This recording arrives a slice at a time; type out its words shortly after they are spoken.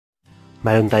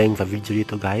Mayroon tayong pa-video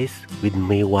dito guys with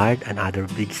MayWard and other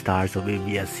big stars of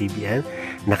ABS-CBN.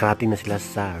 Nakarating na sila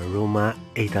sa Roma,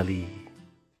 Italy.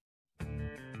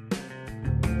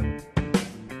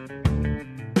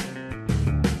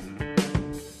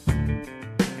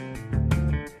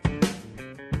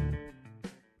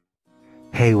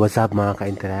 Hey, what's up mga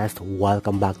ka-interest?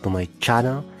 Welcome back to my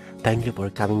channel. Thank you for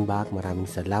coming back. Maraming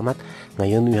salamat.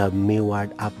 Ngayon, we have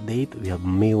MayWard update. We have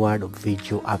MayWard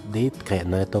video update. Kaya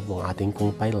narito po ang ating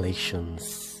compilations.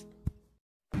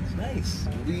 It's nice.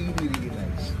 Really, really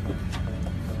nice.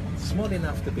 Small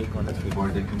enough to bake on the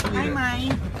keyboard and completed. Hi,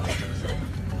 May.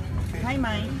 Hi,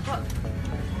 May.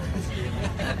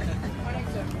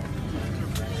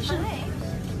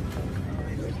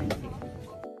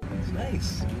 It's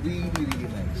nice. Really, really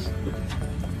nice.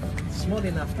 Small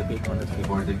enough to bake on the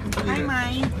keyboard and completed. Hi,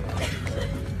 May.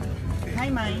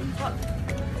 Hi, May.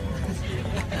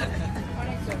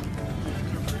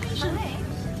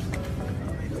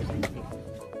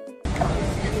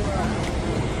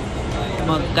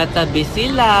 Magkatabi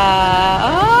sila.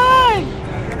 Ay!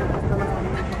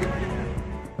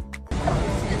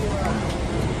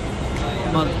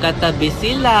 Magkatabi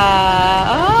sila.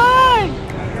 Ay!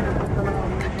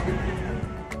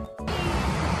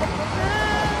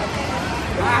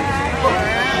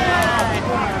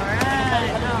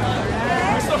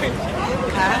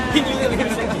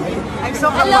 I'm so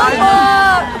Hello kapal. po!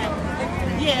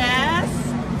 Yes.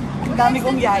 Ang dami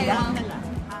kong yaya.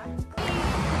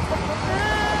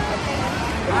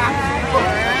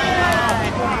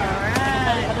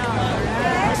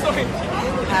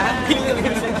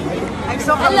 I'm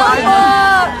so Hello kapal. po!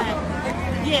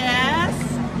 Yes.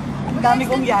 Ang dami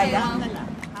kong yaya.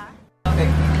 Okay.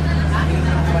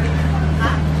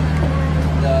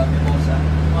 The mimosa.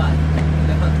 What?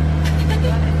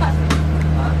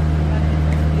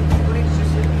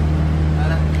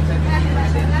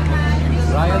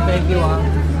 Ryan, thank you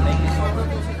Thank you so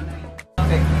much.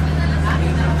 Okay.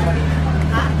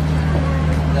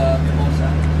 The mimosa.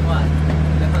 What?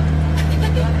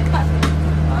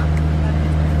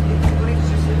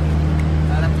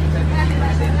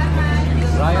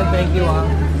 Ryan, thank you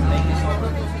Thank you so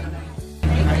much.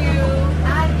 Thank you.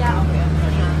 Yeah, okay.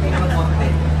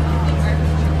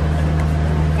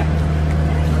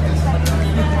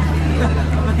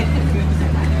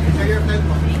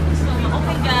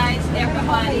 Okay guys,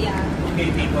 everybody. Okay,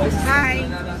 people. Hi.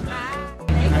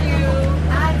 Thank you.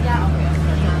 Yeah,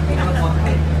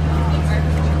 okay.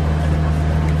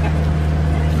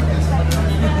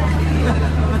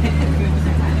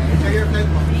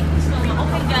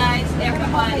 Okay guys,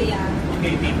 everybody.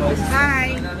 Okay, people.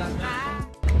 Hi.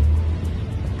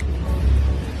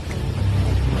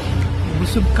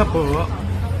 Busog ka po.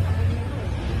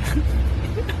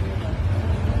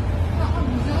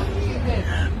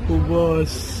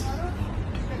 Ubos.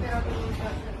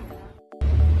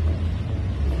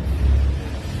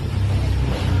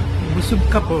 Busog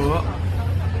ka po.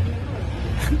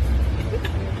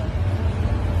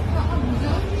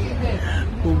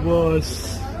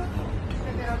 Ubos.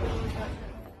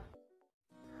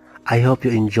 I hope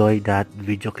you enjoyed that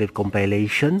video clip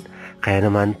compilation. Kaya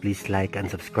naman, please like and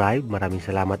subscribe. Maraming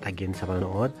salamat again sa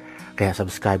panonood. Kaya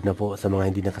subscribe na po sa mga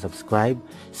hindi nakasubscribe.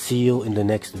 See you in the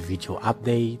next video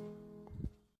update.